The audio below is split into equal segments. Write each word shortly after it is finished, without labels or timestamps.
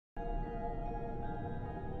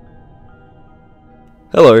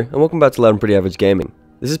Hello, and welcome back to Loud and Pretty Average Gaming.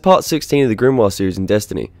 This is part 16 of the Grimoire series in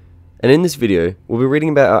Destiny, and in this video, we'll be reading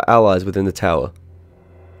about our allies within the tower.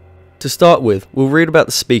 To start with, we'll read about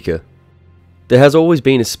the Speaker. There has always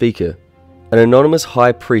been a Speaker, an anonymous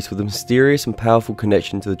high priest with a mysterious and powerful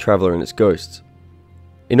connection to the Traveler and its ghosts.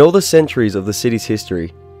 In all the centuries of the city's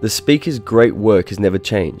history, the Speaker's great work has never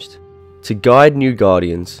changed: to guide new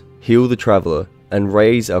guardians, heal the Traveler, and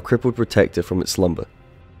raise our crippled protector from its slumber.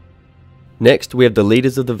 Next, we have the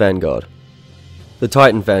leaders of the Vanguard. The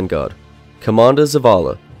Titan Vanguard. Commander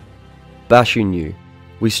Zavala. Bashu New.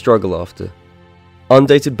 We struggle after.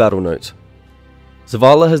 Undated battle notes.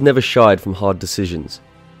 Zavala has never shied from hard decisions.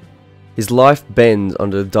 His life bends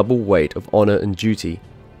under the double weight of honor and duty,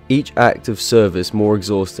 each act of service more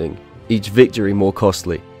exhausting, each victory more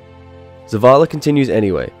costly. Zavala continues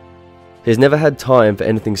anyway. He has never had time for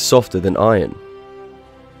anything softer than iron.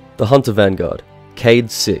 The Hunter Vanguard. Cade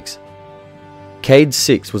 6. Cade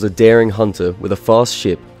 6 was a daring hunter with a fast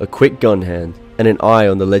ship, a quick gun hand, and an eye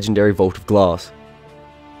on the legendary Vault of Glass.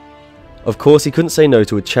 Of course, he couldn't say no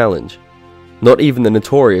to a challenge. Not even the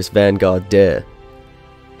notorious Vanguard dare.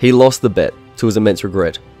 He lost the bet, to his immense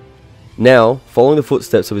regret. Now, following the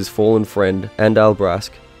footsteps of his fallen friend, Andal Brask,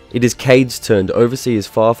 it is Cade's turn to oversee his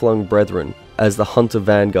far-flung brethren as the Hunter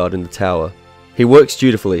Vanguard in the tower. He works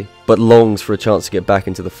dutifully, but longs for a chance to get back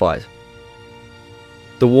into the fight.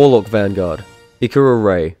 The Warlock Vanguard. Ikura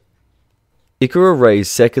Rey. Ikura Rey's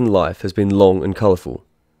second life has been long and colourful.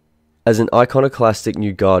 As an iconoclastic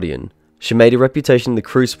new guardian, she made a reputation in the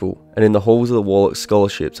Crucible and in the halls of the Warlock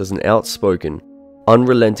scholarships as an outspoken,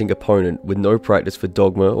 unrelenting opponent with no practice for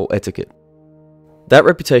dogma or etiquette. That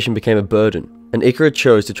reputation became a burden, and Ikura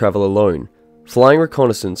chose to travel alone, flying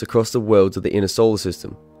reconnaissance across the worlds of the inner solar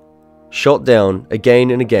system. Shot down again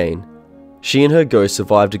and again, she and her ghost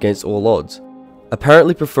survived against all odds,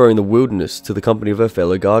 apparently preferring the wilderness to the company of her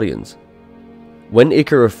fellow guardians. When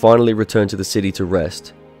Ikura finally returned to the city to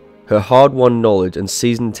rest, her hard-won knowledge and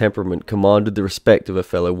seasoned temperament commanded the respect of her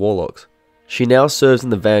fellow warlocks. She now serves in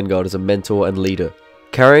the Vanguard as a mentor and leader,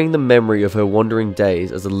 carrying the memory of her wandering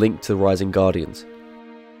days as a link to the rising guardians.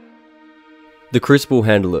 The Crucible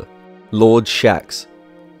Handler, Lord Shax.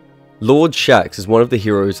 Lord Shax is one of the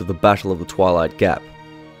heroes of the Battle of the Twilight Gap,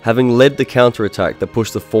 having led the counterattack that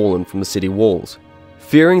pushed the Fallen from the city walls.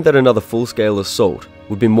 Fearing that another full-scale assault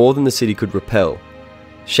would be more than the city could repel,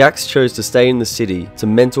 Shax chose to stay in the city to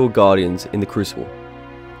mentor guardians in the Crucible.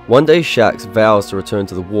 One day Shax vows to return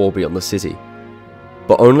to the war beyond the city,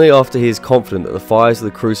 but only after he is confident that the fires of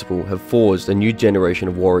the Crucible have forged a new generation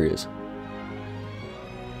of warriors.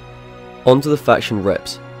 On to the faction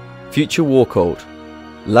reps. Future War Cult.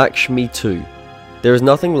 Lakshmi 2. There is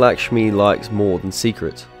nothing Lakshmi likes more than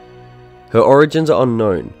secrets. Her origins are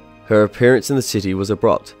unknown. Her appearance in the city was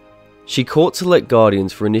abrupt. She court select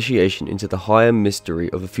guardians for initiation into the higher mystery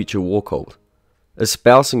of a future war cult,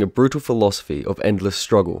 espousing a brutal philosophy of endless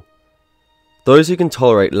struggle. Those who can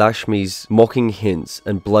tolerate Lakshmi's mocking hints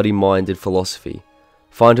and bloody-minded philosophy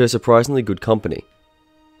find her surprisingly good company.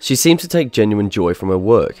 She seems to take genuine joy from her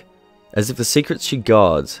work, as if the secrets she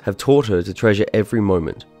guards have taught her to treasure every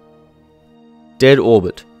moment. Dead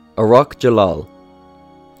Orbit. Arak Jalal.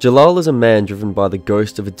 Jalal is a man driven by the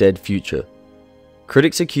ghost of a dead future.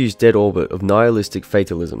 Critics accuse Dead Orbit of nihilistic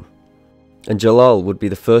fatalism, and Jalal would be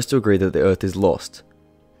the first to agree that the Earth is lost.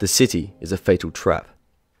 The city is a fatal trap.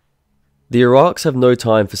 The Iraqs have no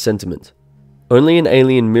time for sentiment, only an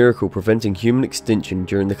alien miracle preventing human extinction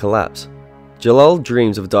during the collapse. Jalal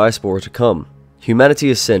dreams of a diaspora to come, humanity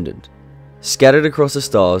ascendant, scattered across the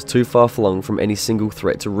stars too far flung from any single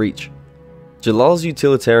threat to reach. Jalal's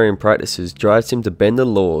utilitarian practices drives him to bend the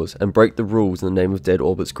laws and break the rules in the name of Dead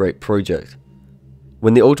Orbit's great project.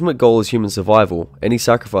 When the ultimate goal is human survival, any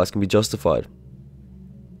sacrifice can be justified.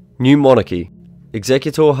 New Monarchy.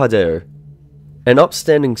 Executor Hideo. An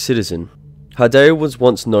upstanding citizen, Hideo was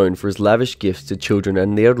once known for his lavish gifts to children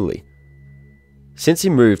and the elderly. Since he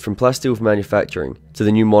moved from plasteel manufacturing to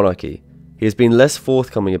the New Monarchy, he has been less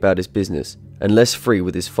forthcoming about his business and less free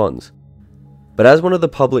with his funds. But as one of the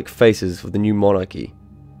public faces of the New Monarchy,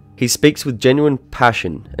 he speaks with genuine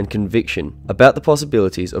passion and conviction about the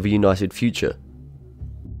possibilities of a united future.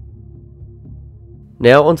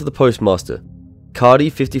 Now onto the Postmaster, Cardi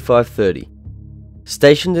 5530.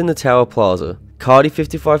 Stationed in the Tower Plaza, Cardi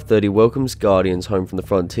 5530 welcomes guardians home from the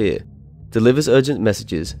frontier, delivers urgent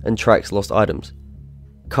messages, and tracks lost items.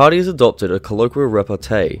 Cardi has adopted a colloquial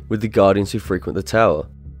repartee with the guardians who frequent the tower.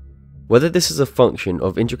 Whether this is a function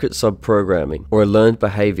of intricate sub-programming or a learned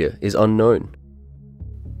behaviour is unknown.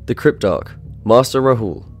 The Cryptarch, Master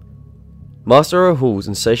Rahul. Master Rahul's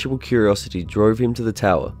insatiable curiosity drove him to the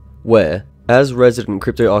tower, where, As resident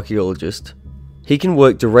cryptoarchaeologist, he can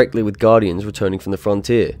work directly with Guardians returning from the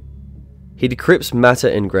frontier. He decrypts matter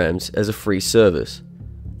engrams as a free service,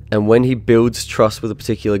 and when he builds trust with a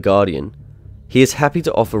particular Guardian, he is happy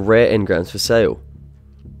to offer rare engrams for sale,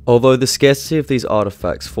 although the scarcity of these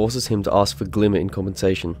artifacts forces him to ask for glimmer in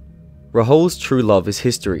compensation. Rahul's true love is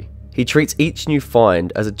history. He treats each new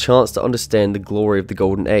find as a chance to understand the glory of the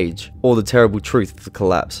Golden Age, or the terrible truth of the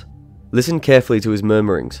collapse. Listen carefully to his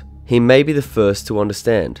murmurings. He may be the first to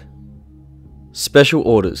understand. Special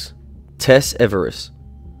Orders. Tess Everest.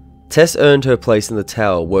 Tess earned her place in the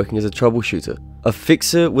tower working as a troubleshooter, a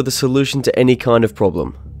fixer with a solution to any kind of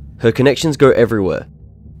problem. Her connections go everywhere.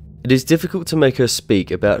 It is difficult to make her speak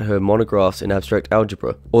about her monographs in abstract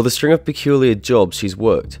algebra, or the string of peculiar jobs she's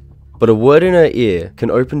worked, but a word in her ear can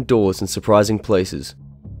open doors in surprising places.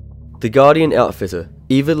 The Guardian Outfitter,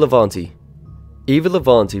 Eva Levanti. Eva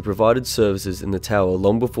Levanti provided services in the tower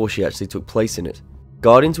long before she actually took place in it.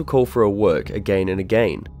 Guardians would call for her work again and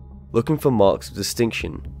again, looking for marks of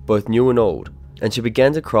distinction, both new and old, and she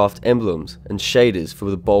began to craft emblems and shaders for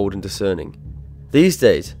the bold and discerning. These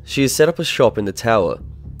days, she has set up a shop in the tower,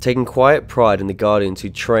 taking quiet pride in the Guardians who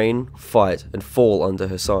train, fight, and fall under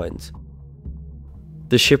her signs.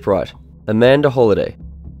 The Shipwright, Amanda Holliday.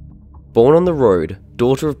 Born on the road,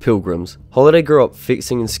 daughter of pilgrims, Holliday grew up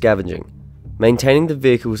fixing and scavenging, maintaining the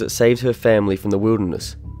vehicles that saved her family from the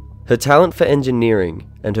wilderness. Her talent for engineering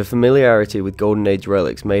and her familiarity with Golden Age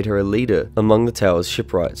relics made her a leader among the tower's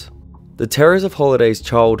shipwrights. The terrors of Holliday's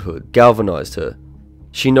childhood galvanized her.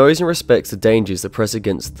 She knows and respects the dangers that press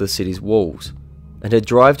against the city's walls, and her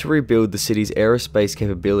drive to rebuild the city's aerospace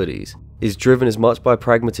capabilities is driven as much by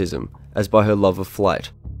pragmatism as by her love of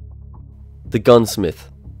flight. The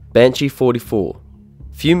Gunsmith, Banshee 44.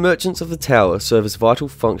 Few merchants of the tower serve as vital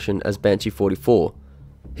function as Banshee 44.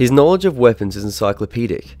 His knowledge of weapons is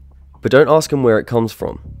encyclopedic, but don't ask him where it comes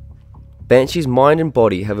from. Banshee's mind and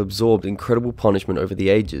body have absorbed incredible punishment over the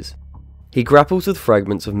ages. He grapples with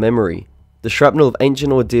fragments of memory, the shrapnel of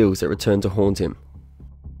ancient ordeals that return to haunt him.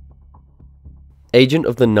 Agent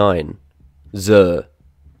of the Nine, Xur.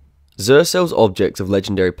 Xur sells objects of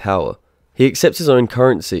legendary power. He accepts his own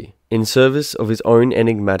currency in service of his own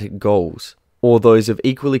enigmatic goals, or those of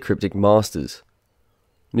equally cryptic masters.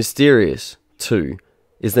 Mysterious, too,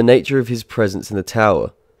 is the nature of his presence in the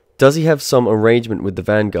tower. Does he have some arrangement with the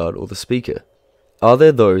Vanguard or the Speaker? Are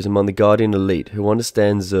there those among the Guardian elite who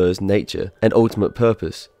understand Xur's nature and ultimate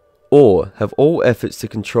purpose? Or have all efforts to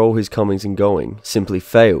control his comings and going simply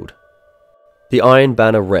failed? The Iron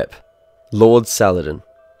Banner Rep, Lord Saladin.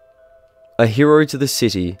 A hero to the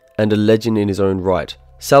city and a legend in his own right,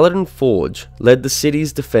 Saladin Forge led the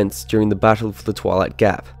city's defense during the battle for the Twilight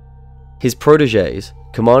Gap. His protégés,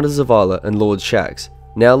 Commander Zavala and Lord Shaxx,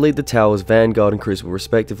 now lead the tower's Vanguard and Crucible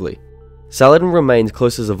respectively. Saladin remains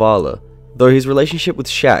close to Zavala, though his relationship with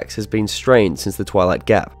Shaxx has been strained since the Twilight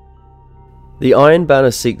Gap. The Iron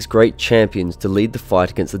Banner seeks great champions to lead the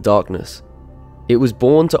fight against the darkness. It was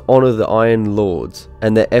born to honour the Iron Lords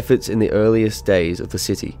and their efforts in the earliest days of the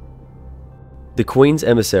city. The Queen's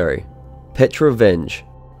Emissary, Petra Venge.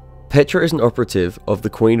 Petra is an operative of the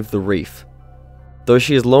Queen of the Reef. Though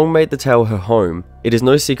she has long made the tower her home, it is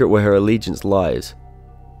no secret where her allegiance lies.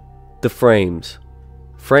 The Frames.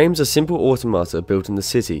 Frames are simple automata built in the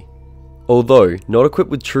city. Although not equipped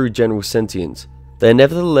with true general sentience, they are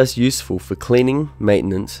nevertheless useful for cleaning,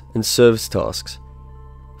 maintenance, and service tasks.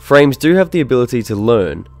 Frames do have the ability to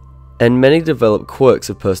learn, and many develop quirks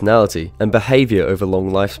of personality and behaviour over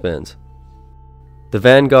long lifespans. The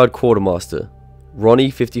Vanguard Quartermaster,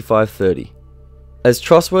 Ronnie 5530. As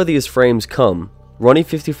trustworthy as Frames come, Ronnie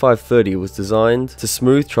 5530 was designed to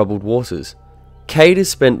smooth troubled waters. Cade has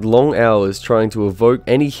spent long hours trying to evoke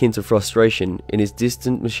any hint of frustration in his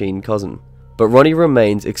distant machine cousin, but Ronnie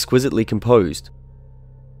remains exquisitely composed.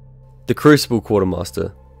 The Crucible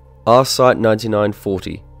Quartermaster, R-Site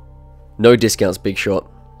 9940. No discounts, big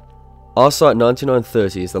shot. R-Site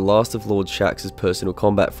 9930 is the last of Lord Shaxx's personal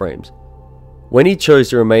combat frames. When he chose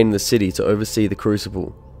to remain in the city to oversee the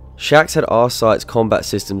Crucible, Shaxx had R-Site's combat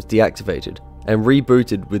systems deactivated and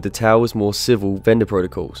rebooted with the tower's more civil vendor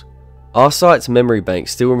protocols. R-Site's memory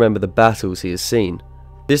banks still remember the battles he has seen.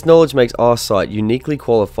 This knowledge makes R-Site uniquely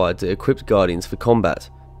qualified to equip Guardians for combat.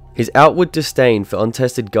 His outward disdain for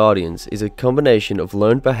untested Guardians is a combination of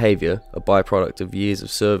learned behaviour, a byproduct of years of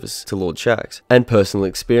service to Lord Shaxx, and personal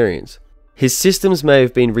experience. His systems may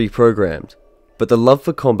have been reprogrammed, but the love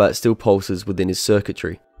for combat still pulses within his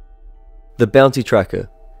circuitry. The Bounty Tracker,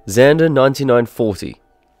 Xander 9940.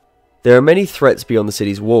 There are many threats beyond the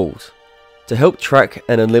city's walls. To help track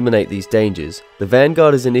and eliminate these dangers, the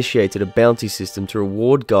Vanguard has initiated a bounty system to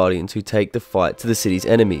reward Guardians who take the fight to the city's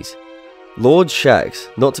enemies. Lord Shaxx,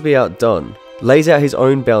 not to be outdone, lays out his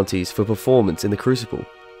own bounties for performance in the Crucible.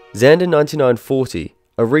 Xander 9940,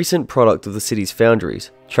 a recent product of the city's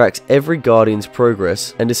foundries, tracks every Guardian's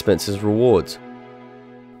progress and dispenses rewards.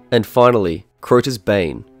 And finally, Crota's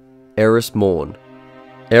Bane, Eris Morn.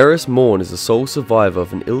 Eris Morn is the sole survivor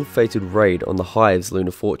of an ill-fated raid on the Hive's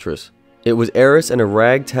lunar fortress. It was Eris and a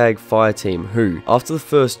ragtag fire team who, after the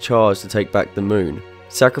first charge to take back the moon,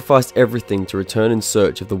 sacrificed everything to return in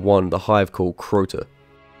search of the one the Hive called Crota.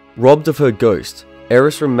 Robbed of her ghost,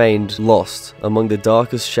 Eris remained lost among the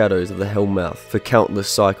darkest shadows of the Hellmouth for countless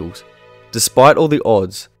cycles. Despite all the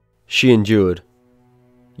odds, she endured.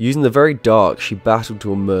 Using the very dark, she battled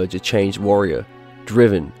to emerge a changed warrior,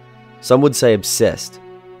 driven, some would say obsessed.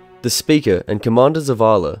 The Speaker and Commander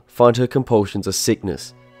Zavala find her compulsions a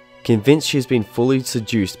sickness, convinced she has been fully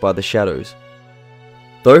seduced by the shadows.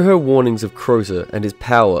 Though her warnings of Crota and his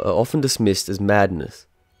power are often dismissed as madness,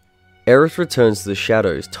 Eris returns to the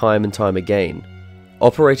shadows time and time again,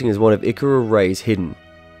 operating as one of Ikora Ray's Hidden,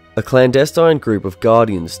 a clandestine group of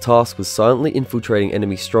Guardians tasked with silently infiltrating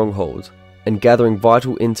enemy strongholds and gathering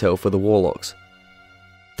vital intel for the Warlocks.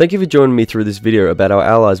 Thank you for joining me through this video about our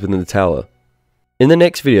allies within the tower. In the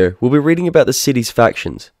next video, we'll be reading about the city's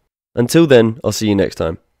factions. Until then, I'll see you next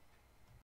time.